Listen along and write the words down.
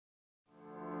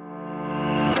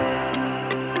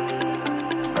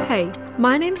Hey,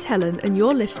 my name's Helen and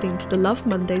you're listening to the Love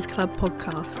Mondays Club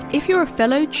podcast. If you're a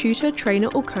fellow tutor, trainer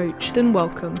or coach, then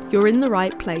welcome, you're in the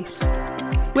right place.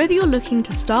 Whether you're looking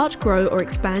to start, grow or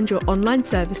expand your online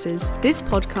services, this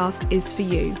podcast is for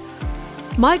you.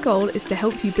 My goal is to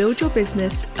help you build your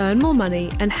business, earn more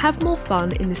money and have more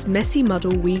fun in this messy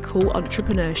muddle we call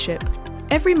entrepreneurship.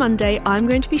 Every Monday, I'm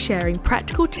going to be sharing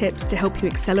practical tips to help you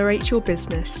accelerate your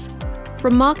business.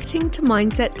 From marketing to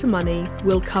mindset to money,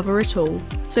 we'll cover it all.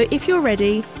 So if you're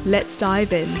ready, let's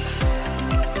dive in.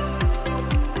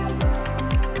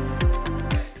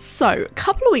 So, a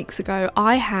couple of weeks ago,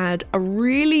 I had a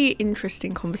really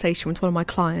interesting conversation with one of my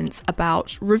clients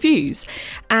about reviews,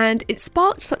 and it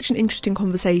sparked such an interesting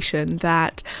conversation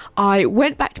that I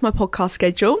went back to my podcast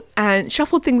schedule and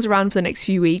shuffled things around for the next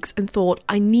few weeks and thought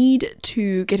I need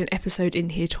to get an episode in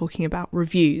here talking about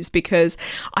reviews, because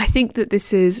I think that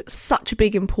this is such a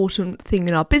big important thing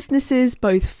in our businesses,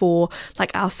 both for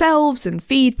like ourselves and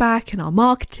feedback and our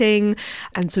marketing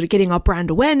and sort of getting our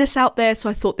brand awareness out there. So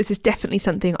I thought this is definitely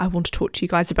something I want to talk to you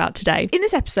guys about today. In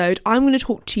this episode, I'm going to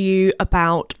talk to you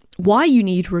about why you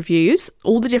need reviews,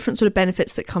 all the different sort of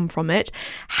benefits that come from it,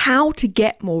 how to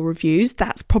get more reviews,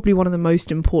 that's probably one of the most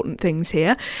important things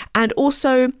here, and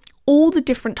also all the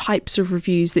different types of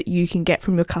reviews that you can get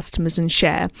from your customers and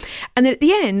share. And then at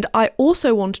the end, I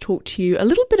also want to talk to you a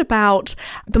little bit about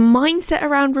the mindset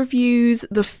around reviews,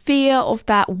 the fear of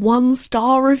that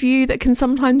 1-star review that can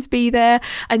sometimes be there,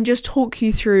 and just talk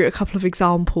you through a couple of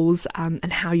examples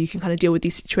and how you can kind of deal with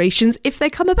these situations if they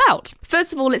come about.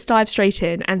 First of all, let's dive straight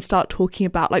in and start talking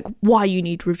about like why you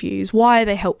need reviews. Why are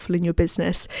they helpful in your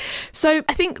business? So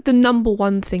I think the number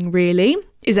one thing really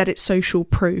is that it's social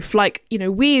proof. Like, you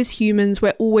know, we as humans,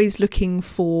 we're always looking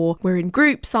for, we're in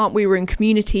groups, aren't we? We're in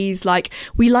communities. Like,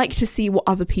 we like to see what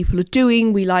other people are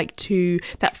doing. We like to,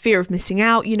 that fear of missing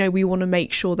out, you know, we want to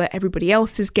make sure that everybody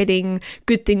else is getting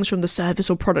good things from the service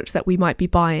or product that we might be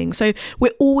buying. So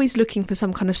we're always looking for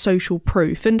some kind of social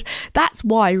proof. And that's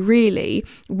why really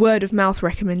word of mouth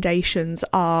recommendations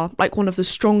are like one of the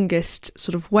strongest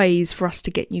sort of ways for us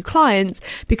to get new clients.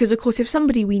 Because of course, if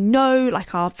somebody we know,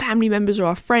 like our family members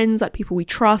or our friends, like people we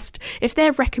trust, if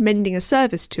they're recommending a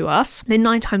service to us, then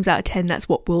 9 times out of 10, that's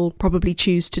what we'll probably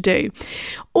choose to do.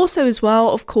 Also as well,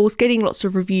 of course, getting lots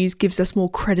of reviews gives us more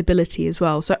credibility as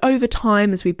well. So over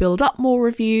time, as we build up more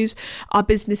reviews, our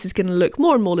business is going to look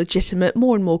more and more legitimate,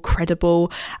 more and more credible.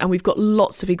 And we've got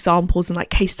lots of examples and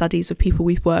like case studies of people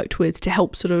we've worked with to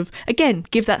help sort of, again,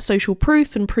 give that social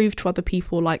proof and prove to other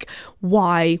people like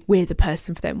why we're the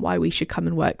person for them, why we should come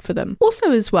and work for them.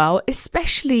 Also as well,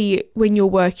 especially when you're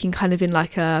working kind of in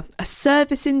like a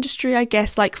service industry, I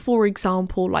guess, like for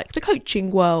example, like the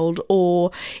coaching world, or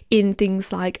in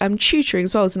things like tutoring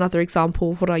as well as another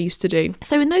example of what I used to do.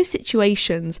 So in those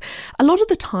situations, a lot of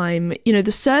the time, you know,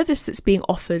 the service that's being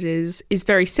offered is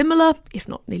very similar, if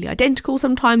not nearly identical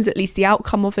sometimes, at least the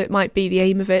outcome of it might be the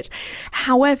aim of it.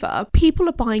 However, people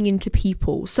are buying into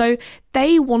people. So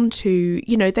they want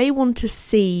to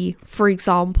see, for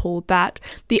example, that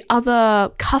the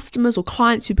other customers or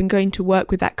clients who've been going to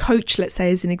work with that coach, let's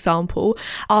say as an example,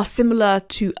 are similar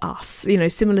to us, you know,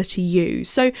 similar to you.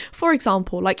 So for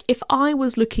example, like if I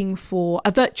was looking for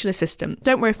a virtual assistant,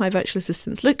 don't worry if my virtual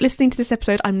assistants listening to this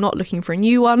episode, I'm not looking for a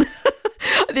new one.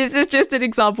 This is just an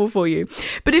example for you.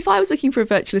 But if I was looking for a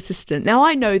virtual assistant, now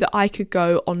I know that I could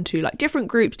go onto like different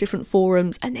groups, different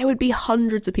forums, and there would be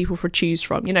hundreds of people to choose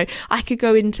from. You know, I could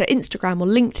go into Instagram or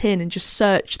LinkedIn and just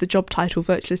search the job title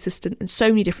virtual assistant and so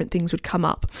many different things would come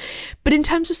up. But in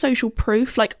terms of social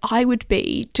proof, like I would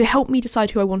be, to help me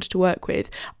decide who I wanted to work with,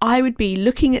 I would be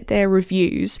looking at their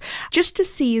reviews just to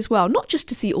see as well, not just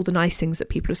to see all the nice things that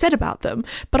people have said about them,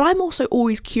 but I'm also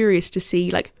always curious to see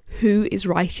like who is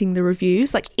writing the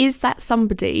reviews. Like, is that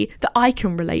somebody that I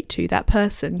can relate to, that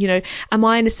person? You know, am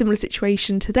I in a similar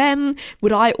situation to them?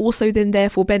 Would I also then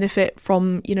therefore benefit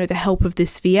from, you know, the help of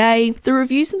this VA? The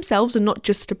reviews themselves are not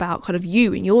just about kind of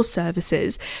you and your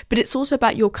services, but it's also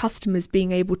about your customers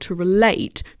being able to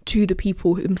relate to the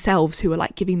people themselves who are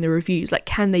like giving the reviews. Like,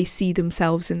 can they see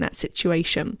themselves in that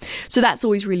situation? So that's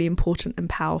always really important and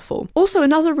powerful. Also,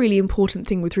 another really important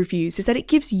thing with reviews is that it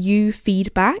gives you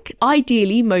feedback.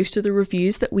 Ideally, most of the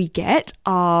reviews that we get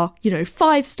are, you know,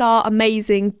 5-star,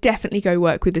 amazing, definitely go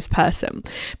work with this person.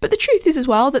 But the truth is as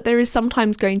well that there is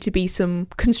sometimes going to be some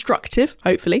constructive,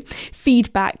 hopefully,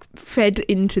 feedback fed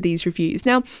into these reviews.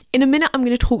 Now, in a minute, I'm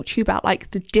going to talk to you about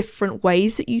like the different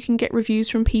ways that you can get reviews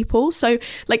from people. So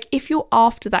like if you're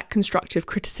after that constructive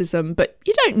criticism, but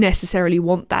you don't necessarily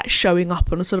want that showing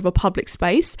up on a sort of a public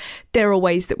space, there are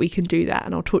ways that we can do that.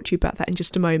 And I'll talk to you about that in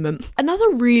just a moment. Another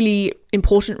really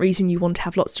important reason you want to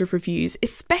have lots lots of reviews,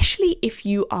 especially if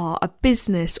you are a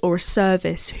business or a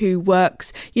service who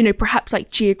works, perhaps like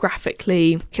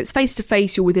geographically, it's face to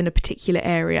face, you're within a particular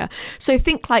area. So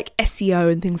think like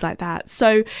SEO and things like that.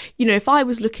 So, if I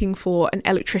was looking for an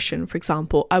electrician, for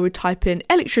example, I would type in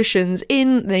electricians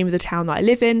in the name of the town that I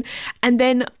live in, and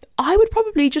then I would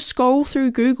probably just scroll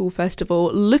through Google, first of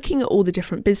all, looking at all the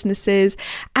different businesses.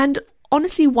 And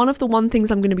honestly, one of the things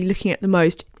I'm going to be looking at the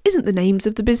most isn't the names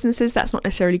of the businesses. That's not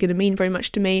necessarily going to mean very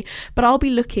much to me, but I'll be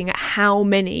looking at how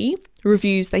many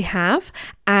reviews they have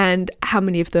and how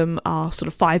many of them are sort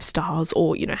of 5 stars,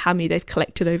 or how many they've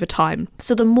collected over time.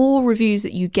 So the more reviews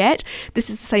that you get, this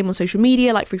is the same on social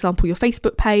media, like for example your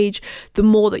Facebook page, the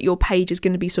more that your page is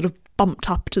going to be sort of bumped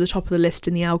up to the top of the list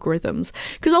in the algorithms.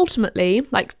 Because ultimately,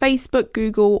 like Facebook,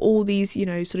 Google, all these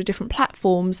sort of different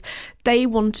platforms, they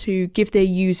want to give their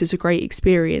users a great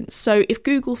experience. So if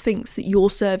Google thinks that your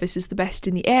service is the best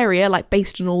in the area, like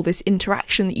based on all this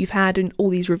interaction that you've had and all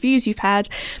these reviews you've had,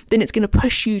 then it's going to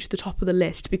push you to the top of the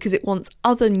list, because it wants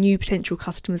other new potential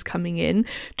customers coming in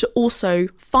to also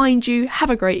find you, have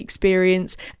a great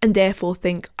experience, and therefore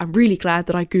think, I'm really glad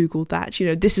that I Googled that.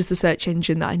 This is the search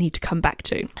engine that I need to come back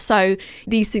to. So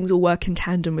these things all work in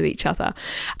tandem with each other.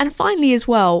 And finally as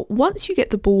well, once you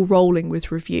get the ball rolling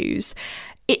with reviews,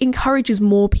 it encourages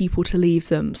more people to leave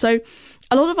them. So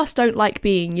a lot of us don't like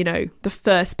being, the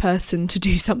first person to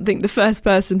do something, the first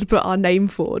person to put our name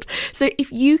forward. So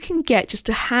if you can get just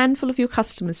a handful of your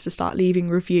customers to start leaving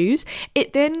reviews,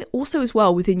 it then also as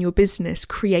well within your business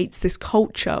creates this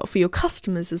culture for your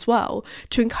customers as well,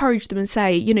 to encourage them and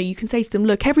say, you can say to them,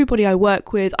 look, everybody I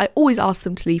work with, I always ask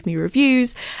them to leave me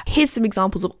reviews. Here's some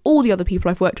examples of all the other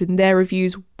people I've worked with in their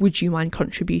reviews. Would you mind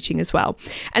contributing as well?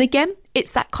 And again,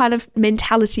 it's that kind of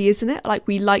mentality, isn't it? Like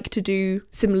we like to do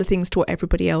similar things to what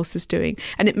everybody else is doing.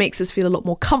 And it makes us feel a lot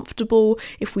more comfortable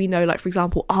if we know, like, for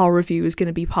example, our review is going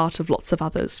to be part of lots of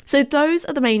others. So those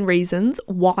are the main reasons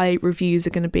why reviews are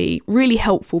going to be really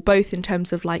helpful, both in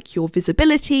terms of like your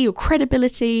visibility, your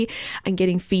credibility, and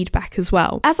getting feedback as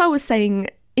well. As I was saying,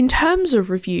 in terms of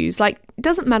reviews, like it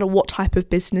doesn't matter what type of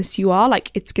business you are, like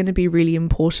it's going to be really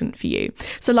important for you.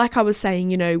 So like I was saying,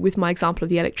 with my example of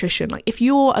the electrician, like if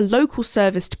you're a local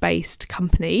service-based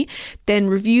company, then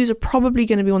reviews are probably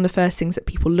going to be one of the first things that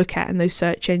people look at in those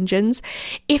search engines.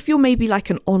 If you're maybe like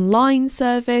an online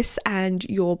service and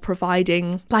you're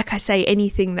providing, like I say,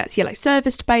 anything that's like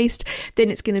service-based,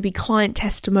 then it's going to be client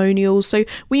testimonials. So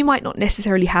we might not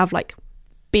necessarily have like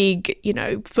big,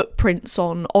 footprints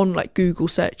on like Google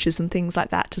searches and things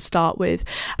like that to start with.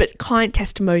 But client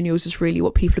testimonials is really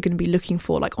what people are going to be looking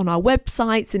for, like on our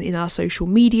websites and in our social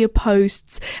media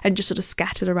posts, and just sort of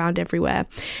scattered around everywhere.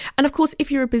 And of course, if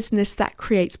you're a business that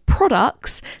creates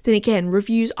products, then again,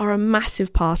 reviews are a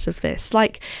massive part of this.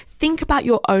 Like, think about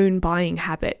your own buying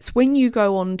habits. When you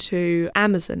go on to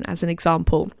Amazon, as an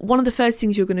example, one of the first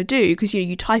things you're going to do, because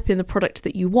you type in the product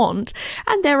that you want,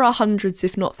 and there are hundreds,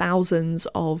 if not thousands,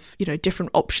 of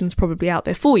different options probably out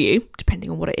there for you, depending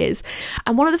on what it is.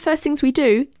 And one of the first things we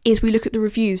do is we look at the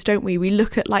reviews, don't we? We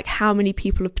look at like how many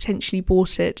people have potentially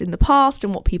bought it in the past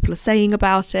and what people are saying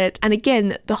about it. And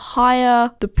again, the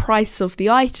higher the price of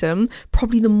the item,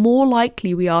 probably the more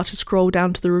likely we are to scroll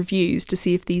down to the reviews to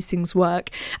see if these things work.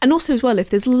 And also as well,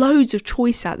 if there's loads of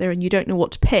choice out there and you don't know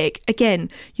what to pick, again,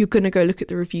 you're going to go look at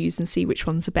the reviews and see which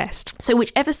ones are best. So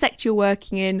whichever sector you're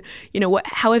working in,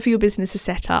 however your business is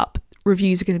set up,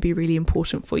 reviews are going to be really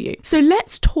important for you. So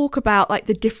let's talk about like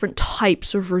the different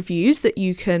types of reviews that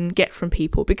you can get from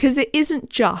people, because it isn't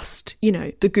just,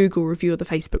 the Google review or the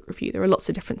Facebook review. There are lots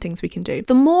of different things we can do.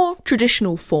 The more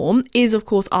traditional form is, of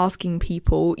course, asking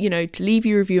people, to leave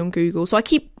you a review on Google. So I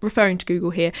keep referring to Google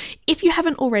here. If you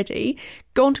haven't already,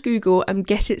 go onto Google and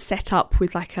get it set up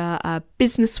with like a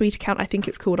business suite account, I think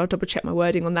it's called. I'll double check my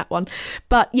wording on that one.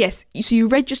 But yes, so you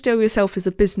register yourself as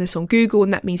a business on Google,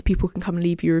 and that means people can come and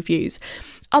leave you reviews.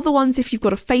 Other ones, if you've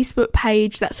got a Facebook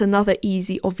page, that's another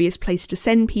easy, obvious place to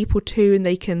send people to, and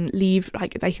they can leave,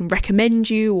 like they can recommend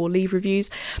you or leave reviews.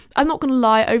 I'm not going to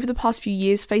lie, over the past few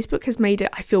years, Facebook has made it,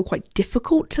 I feel, quite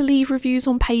difficult to leave reviews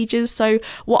on pages. So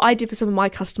what I did for some of my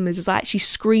customers is I actually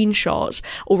screenshot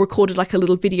or recorded like a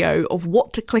little video of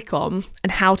what to click on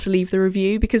and how to leave the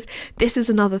review, because this is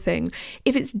another thing.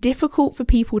 If it's difficult for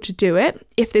people to do it,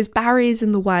 if there's barriers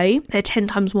in the way, they're 10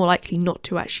 times more likely not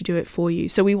to actually do it for you.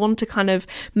 So we want to kind of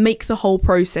make the whole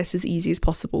process as easy as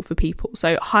possible for people.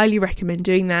 So highly recommend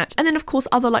doing that. And then of course,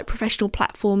 other like professional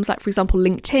platforms, like for example,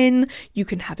 LinkedIn, you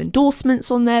can have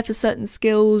endorsements on there for certain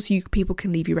skills. People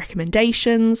can leave you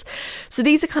recommendations. So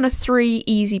these are kind of 3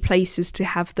 easy places to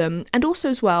have them. And also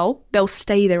as well, they'll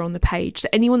stay there on the page. So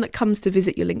anyone that comes to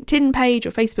visit your LinkedIn page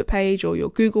or Facebook page or your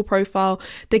Google profile,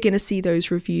 they're going to see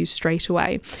those reviews straight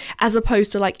away. As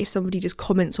opposed to like if somebody just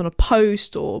comments on a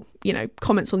post or,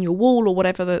 comments on your wall or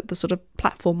whatever the sort of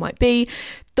platform might be,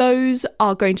 those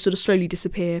are going to sort of slowly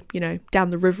disappear, down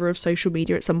the river of social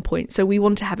media at some point. So we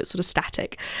want to have it sort of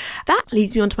static. That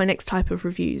leads me on to my next type of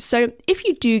reviews. So if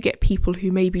you do get people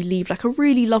who maybe leave like a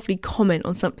really lovely comment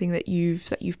on something that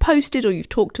you've posted or you've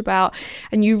talked about,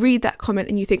 and you read that comment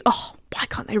and you think, oh, why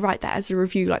can't they write that as a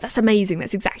review? Like, that's amazing.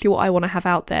 That's exactly what I want to have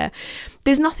out there.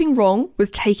 There's nothing wrong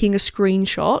with taking a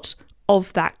screenshot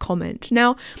of that comment.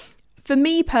 Now, for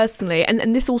me personally,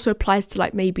 and this also applies to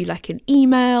like maybe like an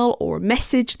email or a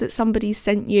message that somebody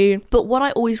sent you, but what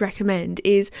I always recommend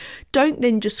is don't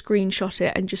then just screenshot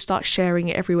it and just start sharing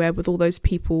it everywhere with all those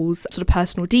people's sort of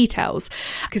personal details,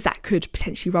 because that could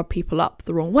potentially rub people up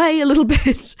the wrong way a little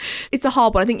bit. It's a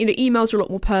hard one. I think, emails are a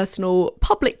lot more personal.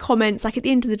 Public comments, like at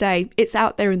the end of the day, it's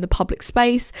out there in the public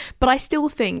space, but I still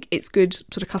think it's good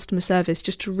sort of customer service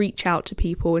just to reach out to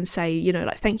people and say,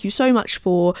 like, thank you so much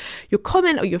for your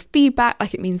comment or your feedback.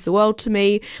 Like, it means the world to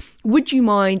me. Would you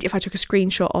mind if I took a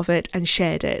screenshot of it and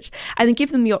shared it? And then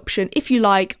give them the option, if you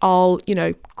like, I'll,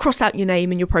 cross out your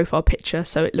name in your profile picture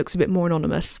so it looks a bit more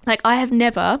anonymous. Like, I have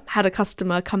never had a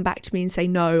customer come back to me and say,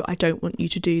 no, I don't want you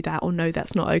to do that, or no,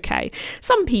 that's not okay.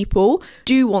 Some people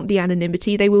do want the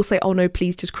anonymity. They will say, oh no,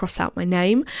 please just cross out my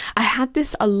name. I had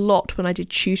this a lot when I did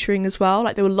tutoring as well.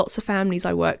 Like, there were lots of families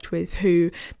I worked with who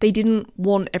they didn't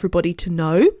want everybody to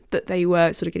know that they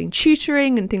were sort of getting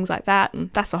tutoring and things like that.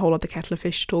 And that's a whole other kettle of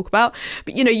fish to talk about.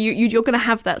 But you're going to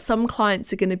have that. Some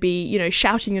clients are going to be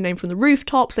shouting your name from the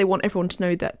rooftops. They want everyone to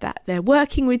know that they're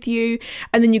working with you.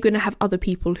 And then you're going to have other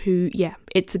people who,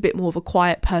 it's a bit more of a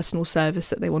quiet personal service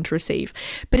that they want to receive.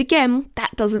 But again,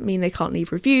 that doesn't mean they can't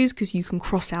leave reviews, because you can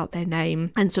cross out their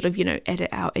name and sort of edit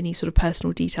out any sort of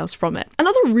personal details from it.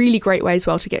 Another really great way as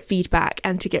well to get feedback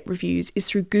and to get reviews is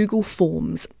through Google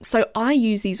Forms. So I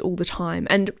use these all the time.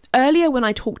 And earlier when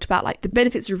I talked about like the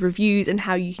benefits of reviews and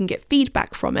how you can get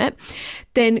feedback from it,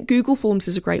 then Google Forms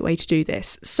is a great way to do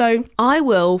this. So I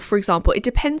will, for example, it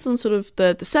depends on sort of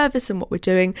the service and what we're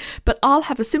doing, but I'll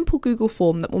have a simple Google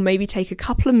form that will maybe take a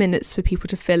couple of minutes for people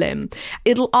to fill in.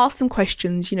 It'll ask them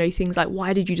questions, things like,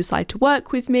 why did you decide to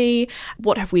work with me?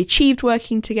 What have we achieved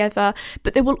working together?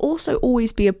 But there will also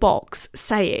always be a box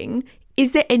saying,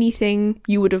 is there anything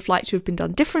you would have liked to have been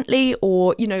done differently?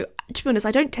 Or, to be honest,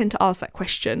 I don't tend to ask that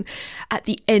question at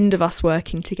the end of us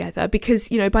working together, because,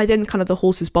 by then kind of the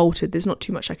horse is bolted. There's not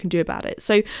too much I can do about it.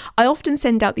 So I often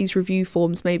send out these review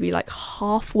forms maybe like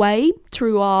halfway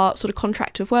through our sort of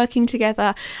contract of working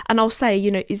together. And I'll say,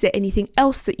 is there anything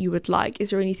else that you would like?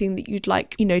 Is there anything that you'd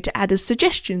like, to add as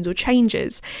suggestions or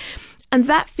changes? And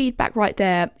that feedback right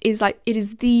there is like, it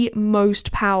is the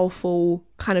most powerful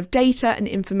kind of data and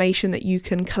information that you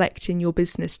can collect in your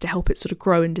business to help it sort of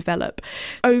grow and develop.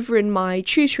 Over in my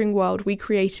tutoring world, we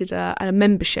created a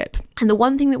membership. And the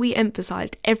one thing that we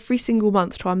emphasized every single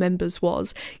month to our members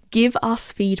was, give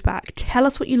us feedback. Tell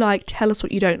us what you like. Tell us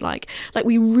what you don't like. Like,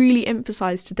 we really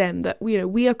emphasized to them that,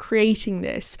 we are creating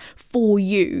this for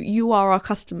you. You are our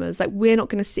customers. Like, we're not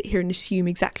going to sit here and assume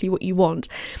exactly what you want.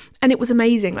 And it was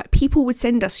amazing. Like, people would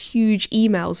send us huge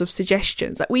emails of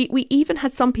suggestions. Like, we even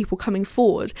had some people coming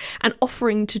forward and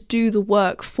offering to do the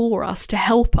work for us to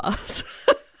help us.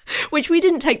 Which we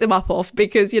didn't take them up off,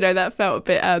 because, that felt a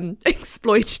bit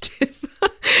exploitative.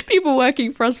 People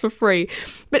working for us for free.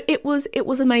 But it was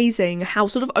amazing how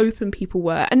sort of open people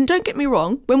were. And don't get me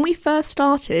wrong, when we first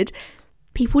started,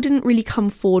 people didn't really come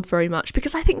forward very much,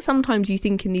 because I think sometimes you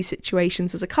think in these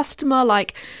situations as a customer,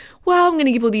 like, well, I'm going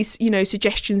to give all these,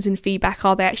 suggestions and feedback.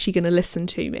 Are they actually going to listen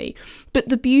to me? But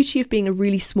the beauty of being a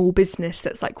really small business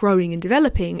that's like growing and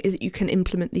developing is that you can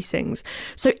implement these things.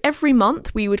 So every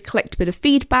month we would collect a bit of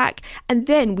feedback, and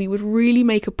then we would really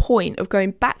make a point of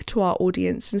going back to our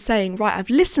audience and saying, right, I've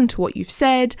listened to what you've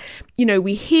said.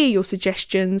 We hear your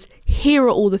suggestions. Here are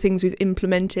all the things we've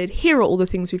implemented. Here are all the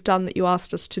things we've done that you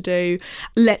asked us to do.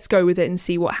 let's go with it and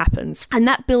see what happens. And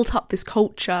that built up this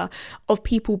culture of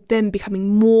people then becoming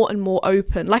more and more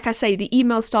open. Like I say, the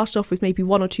email started off with maybe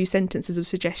 1 or 2 sentences of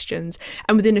suggestions,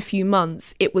 and within a few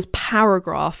months it was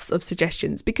paragraphs of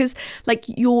suggestions, because like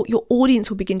your audience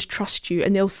will begin to trust you,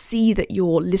 and they'll see that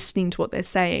you're listening to what they're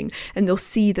saying, and they'll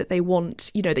see that they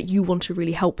want, that you want to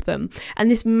really help them. And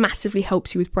this massively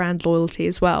helps you with brand loyalty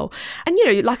as well. And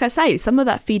like I say, some of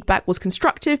that feedback was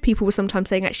constructive. People were sometimes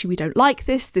saying, actually, we don't like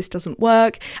this doesn't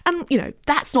work. And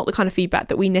that's not the kind of feedback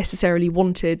that we necessarily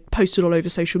wanted posted all over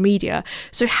social media.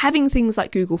 So having things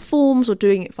like Google Forms or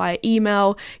doing it via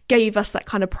email gave us that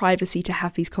kind of privacy to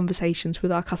have these conversations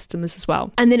with our customers as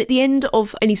well. And then at the end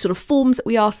of any sort of forms that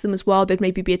we ask them as well, there'd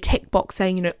maybe be a tick box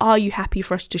saying, are you happy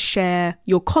for us to share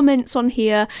your comments on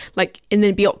here? And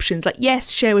then be options like, yes,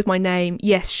 share with my name,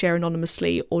 yes, share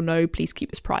anonymously, or no, please keep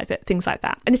this private, things like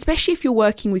that. And especially if you're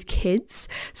working with kids.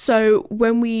 So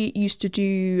when we used to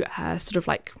do sort of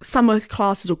like summer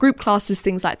classes or group classes,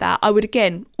 things like that, I would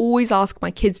again always ask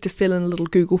my kids to fill in a little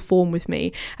Google form with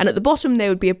me. And at the bottom, there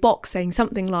would be a box saying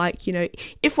something like,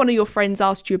 if one of your friends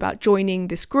asked you about joining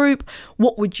this group,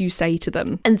 what would you say to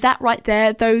them? And that right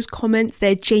there, those comments,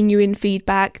 their genuine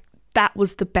feedback, that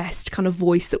was the best kind of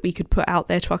voice that we could put out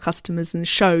there to our customers and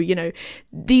show,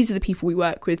 these are the people we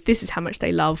work with, this is how much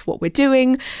they love what we're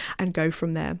doing, and go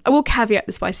from there. I will caveat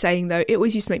this by saying, though, it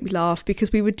always used to make me laugh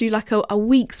because we would do like a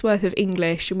week's worth of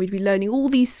English, and we'd be learning all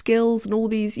these skills and all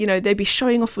these, they'd be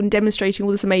showing off and demonstrating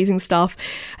all this amazing stuff.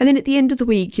 And then at the end of the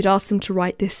week, you'd ask them to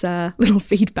write this little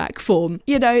feedback form.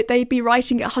 They'd be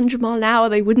writing at 100 mile an hour.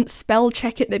 They wouldn't spell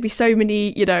check it. There'd be so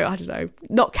many,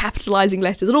 not capitalizing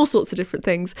letters and all sorts of different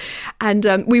things. And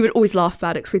we would always laugh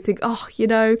about it because we'd think,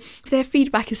 their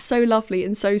feedback is so lovely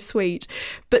and so sweet.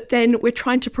 But then we're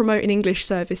trying to promote an English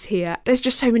service here. There's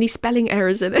just so many spelling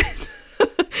errors in it.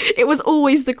 It was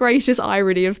always the greatest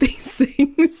irony of these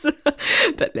things.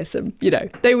 But listen,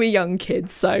 they were young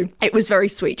kids, so it was very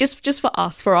sweet. Just for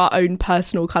us, for our own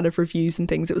personal kind of reviews and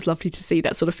things, it was lovely to see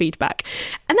that sort of feedback.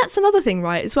 And that's another thing,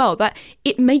 right, as well, that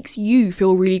it makes you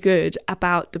feel really good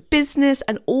about the business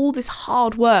and all this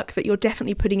hard work that you're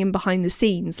definitely putting in behind the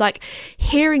scenes. Like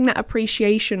hearing that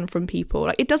appreciation from people,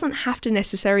 like it doesn't have to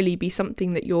necessarily be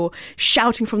something that you're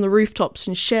shouting from the rooftops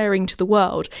and sharing to the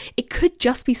world. It could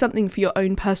just be something for your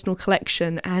own personal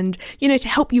collection and, to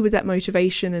help you with that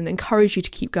motivation and encourage you to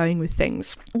keep going with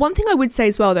things. One thing I would say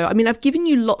as well, though, I've given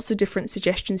you lots of different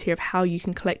suggestions here of how you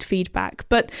can collect feedback.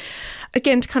 But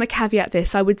again, to kind of caveat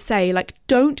this, I would say,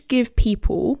 don't give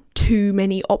people too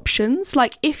many options.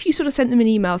 Like if you sort of sent them an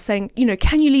email saying,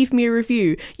 can you leave me a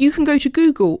review? You can go to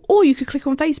Google, or you could click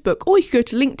on Facebook, or you could go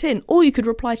to LinkedIn, or you could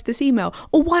reply to this email,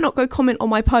 or why not go comment on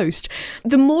my post?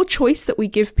 The more choice that we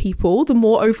give people, the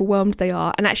more overwhelmed they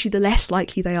are, and actually the less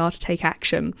likely they are to take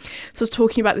action. So I was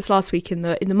talking about this last week in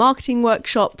the marketing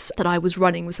workshops that I was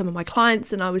running with some of my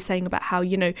clients, and I was saying about how,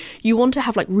 you want to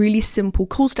have really simple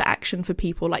calls to action for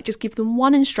people, like just give them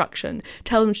one instruction,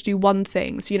 tell them to do one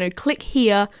thing. So, click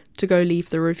here to go leave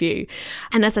the review.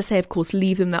 And as I say, of course,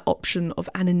 leave them that option of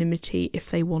anonymity if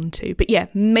they want to. But yeah,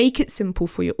 make it simple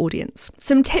for your audience.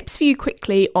 Some tips for you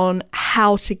quickly on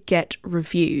how to get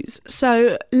reviews.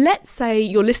 So let's say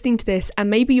you're listening to this and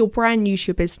maybe you're brand new to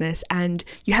your business and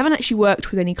you haven't actually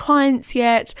worked with any clients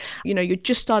yet. You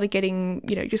just started getting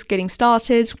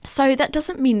started. So that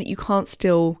doesn't mean that you can't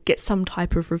still get some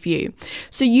type of review.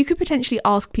 So you could potentially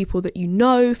ask people that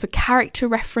for character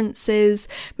references,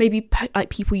 maybe like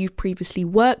people you've previously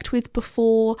worked with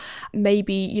before.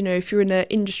 Maybe, if you're in an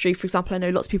industry, for example, I know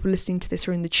lots of people listening to this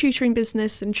are in the tutoring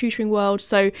business and tutoring world.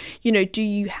 So, do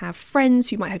you have friends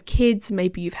who might have kids?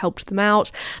 Maybe you've helped them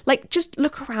out. Just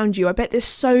look around you. I bet there's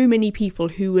so many people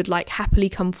who would happily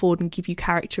come forward and give you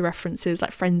character references,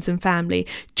 like friends and family,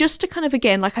 just to kind of,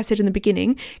 again, like I said in the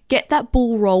beginning, get that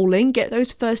ball rolling, get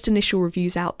those first initial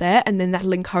reviews out there, and then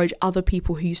that'll encourage other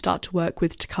people who you start to work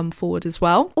with to come forward as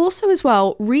well. Also as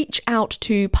well, reach out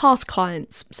to past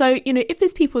clients. So, if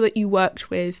there's people that you worked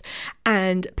with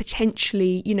and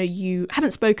potentially, you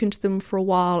haven't spoken to them for a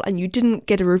while and you didn't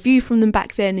get a review from them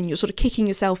back then, and you're sort of kicking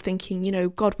yourself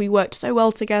thinking, God, we worked so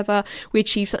well together, we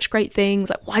achieved such great things,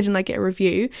 why didn't I get a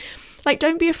review?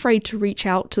 Don't be afraid to reach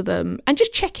out to them and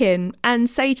just check in and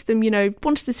say to them,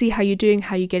 wanted to see how you're doing,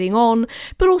 how you're getting on,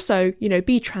 but also,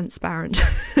 be transparent.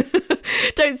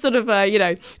 Don't sort of,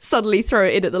 suddenly throw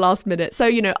it in at the last minute. So,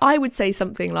 I would say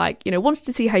something like, wanted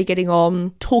to see how you're getting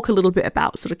on, talk a little bit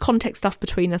about sort of context stuff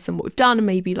between us and what we've done, and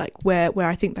maybe like where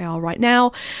I think they are right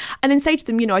now. And then say to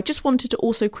them, I just wanted to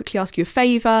also quickly ask you a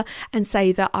favour and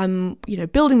say that I'm,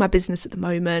 building my business at the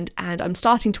moment and I'm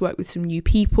starting to work with some new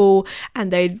people,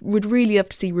 and they would really love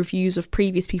to see reviews of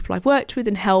previous people I've worked with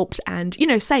and helped, and,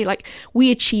 say like, we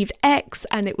achieved X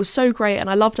and it was so great and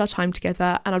I loved our time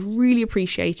together and I'd really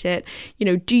appreciate it.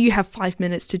 Do you have 5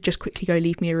 minutes to just quickly go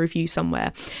leave me a review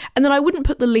somewhere? And then I wouldn't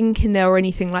put the link in there or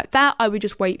anything like that. I would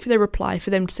just wait for their reply, for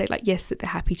them to say like, yes, that they're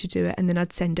happy to do it, and then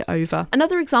I'd send it over.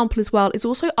 Another example as well is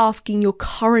also asking your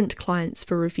current clients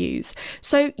for reviews.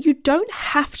 So you don't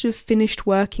have to have finished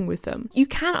working with them. You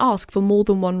can ask for more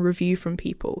than one review from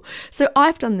people. So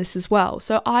I've done this as well.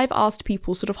 So I've asked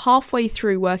people sort of halfway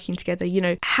through working together,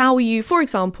 how are you? For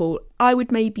example, I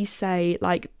would maybe say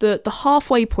like the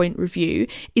halfway point review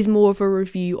is more of a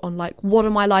review on like, what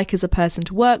am I like as a person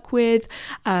to work with?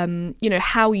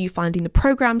 How are you finding the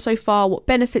program so far? What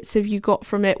benefits have you got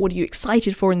from it? What are you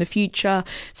excited for in the future?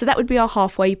 So that would be our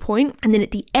halfway point. And then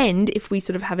at the end, if we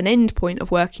sort of have an end point of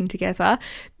working together,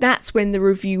 that's when the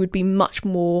review would be much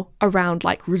more around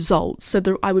like results. So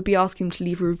I would be asking them to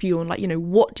leave a review on like,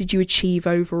 what did you achieve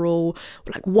overall?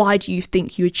 Like, why do you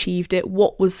think you achieved it?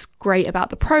 What was great about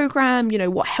the program?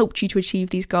 What helped you to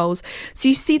achieve these goals? So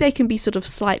you see, they can be sort of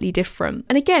slightly different.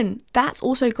 And again, that's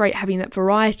also great having that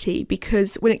variety,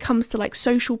 because when it comes to like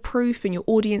social proof and your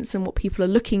audience and what people are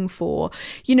looking for,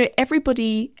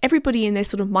 everybody in their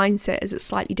sort of mindset is at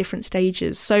slightly different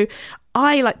stages. So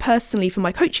I, like personally for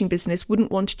my coaching business,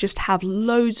 wouldn't want to just have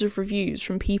loads of reviews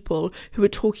from people who are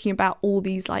talking about all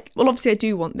these obviously I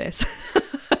do want this,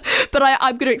 but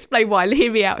I'm going to explain why.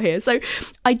 Hear me out here. So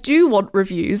I do want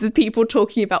reviews of people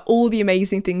talking about all the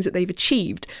amazing things that they've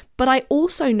achieved. But I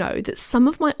also know that some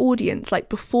of my audience, like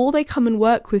before they come and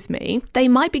work with me, they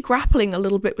might be grappling a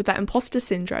little bit with that imposter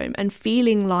syndrome and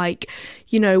feeling like,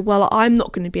 well, I'm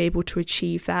not going to be able to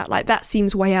achieve that. Like that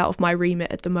seems way out of my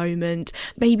remit at the moment.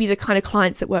 Maybe the kind of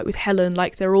clients that work with Helen,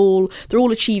 like they're all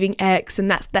achieving X,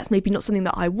 and that's maybe not something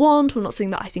that I want or not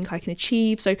something that I think I can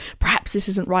achieve. So perhaps this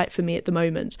isn't right for me at the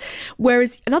moment.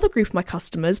 Whereas another group of my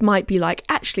customers might be like,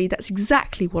 actually, that's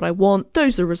exactly what I want.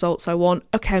 Those are the results I want.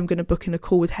 Okay, I'm going to book in a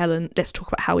call with Helen. Let's talk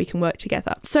about how we can work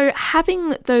together. So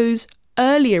having those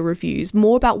earlier reviews,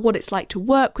 more about what it's like to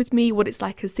work with me, what it's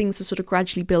like as things are sort of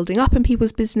gradually building up in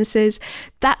people's businesses,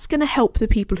 that's going to help the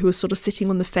people who are sort of sitting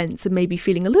on the fence and maybe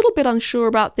feeling a little bit unsure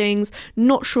about things,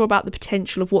 not sure about the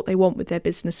potential of what they want with their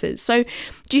businesses. So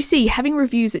do you see, having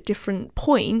reviews at different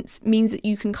points means that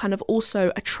you can kind of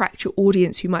also attract your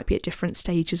audience who might be at different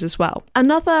stages as well.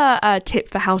 Another tip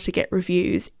for how to get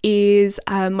reviews is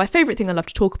my favorite thing I love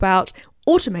to talk about: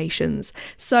 automations.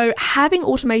 So having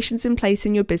automations in place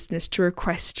in your business to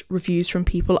request reviews from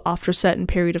people after a certain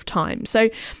period of time.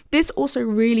 So this also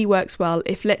really works well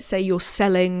if, let's say, you're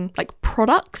selling like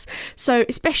products. So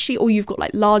especially, or you've got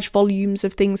like large volumes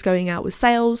of things going out with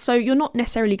sales. So you're not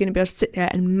necessarily going to be able to sit there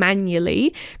and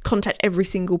manually contact every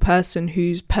single person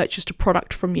who's purchased a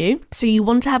product from you. So you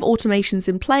want to have automations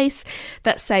in place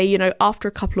that say, after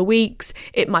a couple of weeks,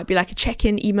 it might be like a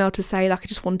check-in email to say, like, I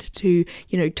just wanted to,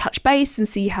 touch base and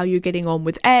see how you're getting on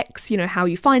with X, how are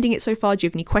you finding it so far? Do you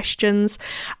have any questions?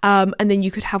 And then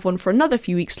you could have one for another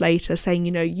few weeks later saying,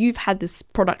 you've had this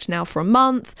product now for a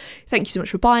month. Thank you so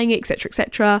much for buying it, etc.,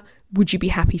 etc. Would you be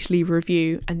happy to leave a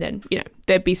review? And then,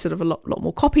 there'd be sort of a lot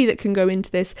more copy that can go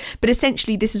into this. But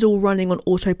essentially, this is all running on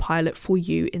autopilot for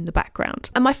you in the background.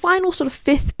 And my final sort of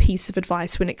fifth piece of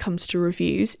advice when it comes to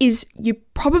reviews is you're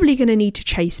probably going to need to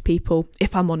chase people,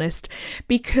 if I'm honest,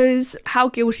 because how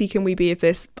guilty can we be of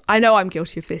this? I know I'm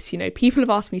guilty of this. People have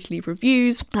asked me to leave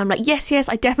reviews and I'm like, yes,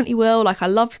 I definitely will. Like, I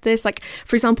love this. Like,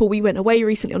 for example, we went away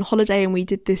recently on holiday and we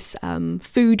did this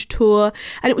food tour,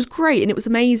 and it was great and it was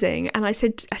amazing. And I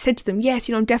said to them, yes,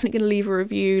 I'm definitely going to leave a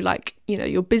review. Like,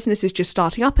 your business is just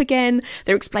starting up again.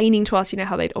 They're explaining to us,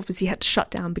 how they'd obviously had to shut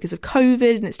down because of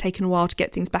COVID and it's taken a while to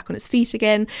get things back on its feet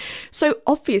again. So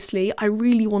obviously I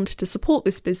really wanted to support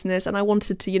this business and I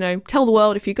wanted to, tell the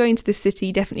world, if you're going to this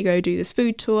city, definitely go do this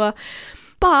food tour.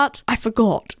 But I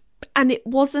forgot. And it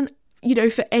wasn't,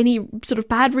 for any sort of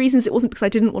bad reasons. It wasn't because I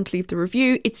didn't want to leave the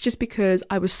review. It's just because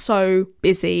I was so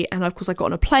busy. And of course I got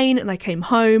on a plane and I came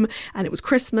home and it was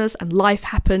Christmas and life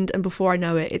happened. And before I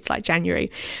know it, it's like January.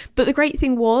 But the great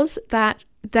thing was that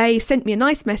they sent me a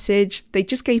nice message. They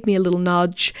just gave me a little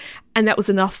nudge And that was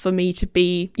enough for me to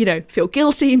be, feel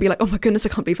guilty and be like, oh my goodness, I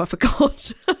can't believe I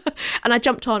forgot. And I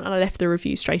jumped on and I left the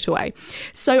review straight away.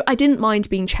 So I didn't mind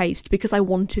being chased because I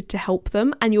wanted to help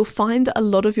them. And you'll find that a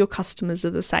lot of your customers are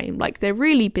the same. Like, they're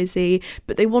really busy,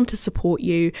 but they want to support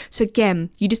you. So again,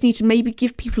 you just need to maybe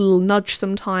give people a little nudge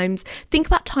sometimes. Think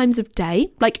about times of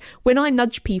day. Like, when I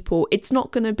nudge people, it's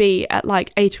not going to be at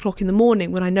like 8 o'clock in the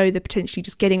morning when I know they're potentially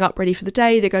just getting up ready for the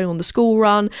day. They're going on the school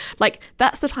run. Like,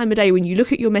 that's the time of day when you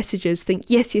look at your messages, think,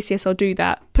 yes, I'll do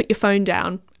that. Put your phone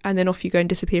down. And then off you go and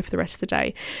disappear for the rest of the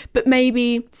day. But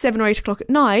maybe 7 or 8 o'clock at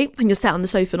night and you're sat on the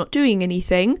sofa not doing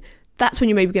anything, that's when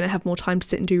you're maybe going to have more time to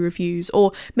sit and do reviews.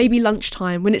 Or maybe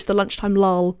lunchtime, when it's the lunchtime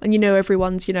lull and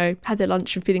everyone's, had their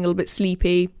lunch and feeling a little bit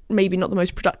sleepy, maybe not the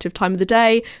most productive time of the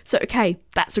day. So, okay,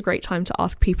 that's a great time to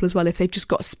ask people as well if they've just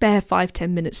got a spare 5-10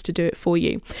 minutes to do it for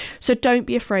you. So don't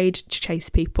be afraid to chase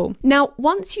people. Now,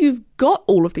 once you've got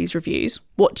all of these reviews,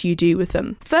 what do you do with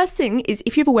them? First thing is,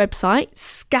 if you have a website,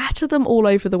 scatter them all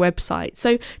over the website.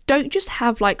 So don't just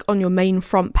have like on your main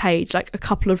front page, like a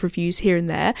couple of reviews here and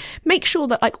there. Make sure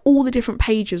that like all the different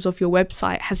pages of your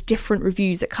website has different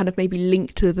reviews that kind of maybe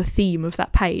link to the theme of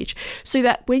that page, so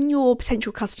that when your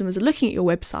potential customers are looking at your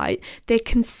website, they're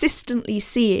consistently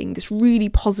seeing this really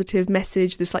positive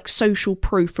message, this like social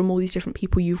proof from all these different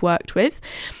people you've worked with.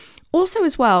 Also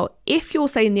as well, if you're,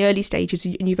 say, in the early stages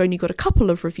and you've only got a couple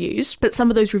of reviews, but some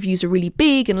of those reviews are really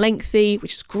big and lengthy,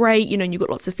 which is great, and you've got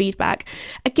lots of feedback,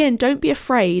 again, don't be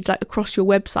afraid, like across your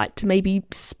website, to maybe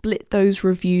split those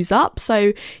reviews up.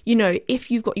 So,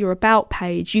 if you've got your about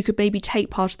page, you could maybe take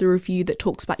part of the review that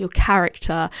talks about your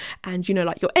character and,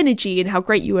 like your energy and how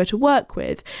great you were to work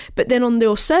with. But then on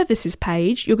your services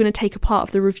page, you're going to take a part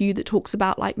of the review that talks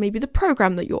about like maybe the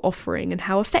program that you're offering and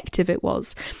how effective it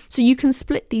was. So you can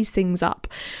split these things up.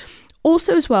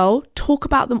 Also as well, talk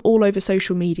about them all over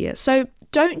social media. So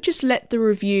don't just let the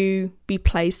review be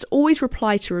placed. Always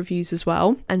reply to reviews as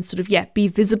well, and sort of, be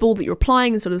visible that you're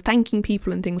replying and sort of thanking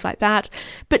people and things like that.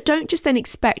 But don't just then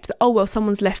expect that,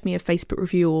 someone's left me a Facebook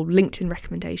review or LinkedIn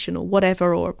recommendation or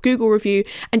whatever, or a Google review,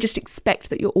 and just expect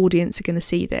that your audience are going to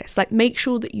see this. Like, make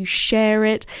sure that you share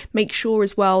it. Make sure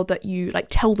as well that you like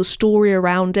tell the story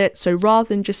around it. So rather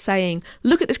than just saying,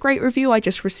 look at this great review I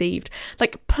just received,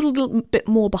 like put a little bit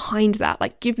more behind that.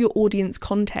 Like, give your audience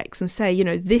context and say,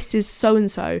 this is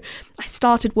so-and-so. I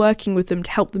started working with them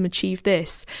to help them achieve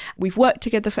this. We've worked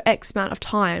together for X amount of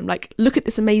time. Like, look at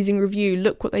this amazing review.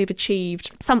 Look what they've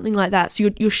achieved. Something like that. So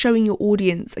you're showing your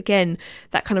audience, again,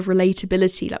 that kind of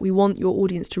relatability. Like, we want your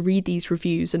audience to read these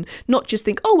reviews and not just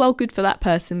think, good for that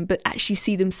person, but actually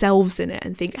see themselves in it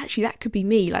and think, actually, that could be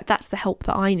me. Like, that's the help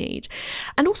that I need.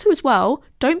 And also as well,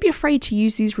 don't be afraid to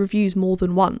use these reviews more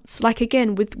than once. Like,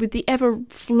 again, with the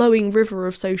ever-flowing river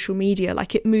of social media,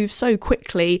 like, it moves so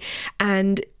quickly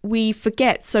and we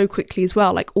forget so quickly as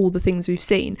well, like all the things we've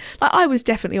seen. Like, I was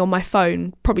definitely on my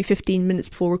phone probably 15 minutes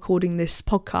before recording this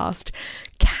podcast.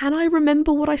 Can I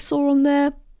remember what I saw on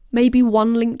there? Maybe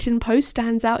one LinkedIn post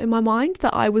stands out in my mind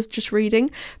that I was just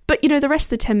reading. But, the rest of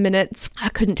the 10 minutes, I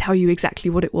couldn't tell you exactly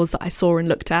what it was that I saw and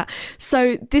looked at.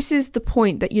 So this is the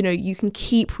point that, you can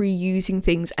keep reusing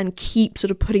things and keep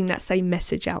sort of putting that same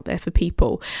message out there for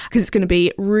people, because it's going to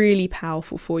be really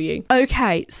powerful for you.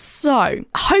 Okay, so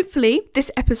hopefully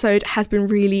this episode has been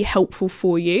really helpful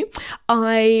for you.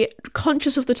 I'm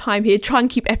conscious of the time here, try and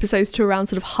keep episodes to around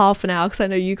sort of half an hour, because I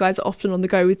know you guys are often on the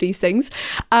go with these things.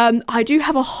 I do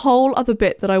have a whole other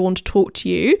bit that I want to talk to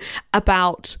you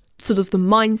about, sort of the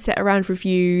mindset around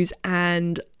reviews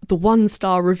and the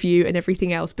 1-star review and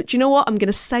everything else. But you know what? I'm going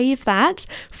to save that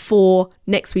for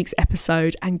next week's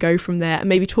episode and go from there, and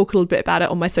maybe talk a little bit about it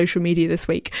on my social media this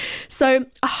week. So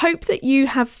I hope that you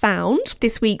have found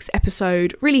this week's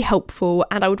episode really helpful,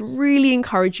 and I would really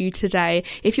encourage you today,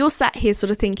 if you're sat here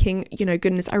sort of thinking,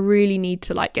 goodness, I really need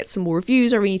to like get some more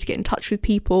reviews, I really need to get in touch with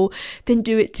people, then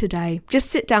do it today. Just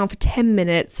sit down for 10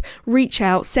 minutes, reach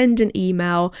out, send an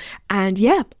email, and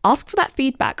ask for that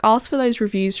feedback, ask for those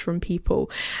reviews from people.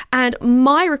 And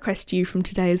my request to you from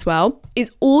today as well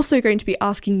is also going to be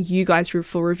asking you guys for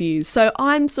reviews. So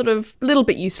I'm sort of a little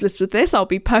bit useless with this, I'll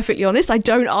be perfectly honest. I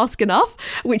don't ask enough,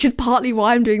 which is partly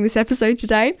why I'm doing this episode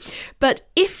today. But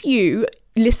if you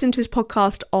listen to this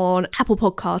podcast on Apple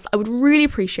Podcasts, I would really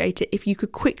appreciate it if you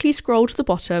could quickly scroll to the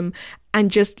bottom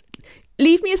and just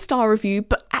leave me a star review.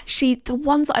 But actually, the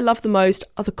ones that I love the most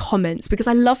are the comments, because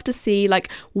I love to see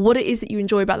like what it is that you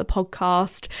enjoy about the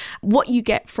podcast, what you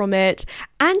get from it.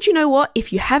 And you know what?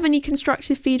 If you have any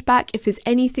constructive feedback, if there's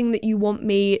anything that you want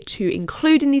me to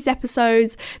include in these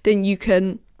episodes, then you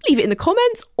can leave it in the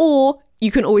comments, or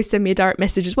you can always send me a direct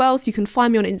message as well. So you can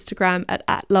find me on Instagram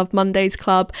at Love Mondays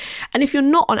Club. And if you're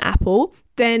not on Apple,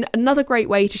 then another great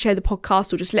way to share the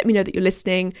podcast or just let me know that you're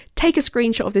listening, take a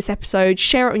screenshot of this episode,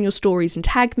 share it on your stories and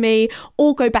tag me,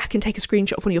 or go back and take a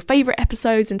screenshot of one of your favourite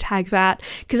episodes and tag that,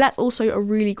 because that's also a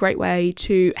really great way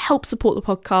to help support the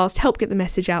podcast, help get the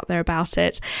message out there about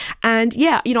it. And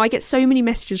yeah, I get so many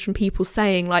messages from people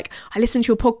saying like, I listened to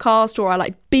your podcast, or I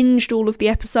like binged all of the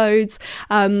episodes,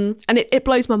 and it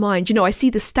blows my mind. I see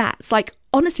the stats, like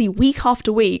honestly, week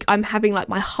after week, I'm having like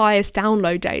my highest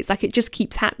download days. Like it just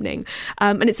keeps happening.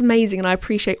 And it's amazing. And I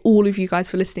appreciate all of you guys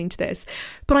for listening to this.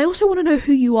 But I also want to know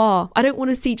who you are. I don't want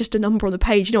to see just a number on the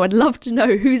page. I'd love to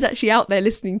know who's actually out there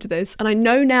listening to this. And I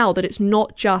know now that it's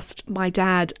not just my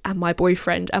dad and my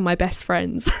boyfriend and my best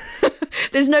friends.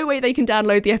 There's no way they can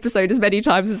download the episode as many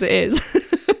times as it is.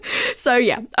 So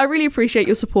yeah, I really appreciate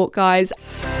your support, guys.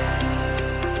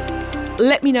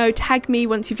 Let me know, tag me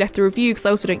once you've left the review, because I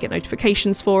also don't get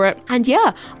notifications for it. And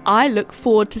yeah, I look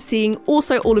forward to seeing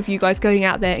also all of you guys going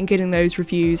out there and getting those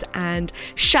reviews and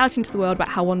shouting to the world about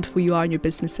how wonderful you are in your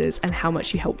businesses and how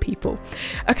much you help people.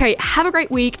 Okay, have a great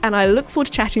week, and I look forward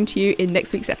to chatting to you in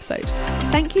next week's episode.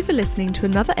 Thank you for listening to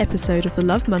another episode of the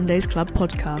Love Mondays Club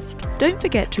podcast. Don't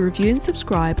forget to review and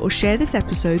subscribe or share this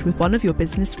episode with one of your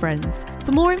business friends.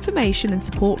 For more information and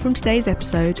support from today's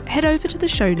episode, head over to the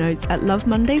show notes at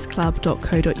lovemondaysclub.co.uk.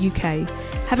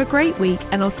 Have a great week,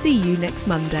 and I'll see you next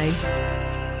Monday.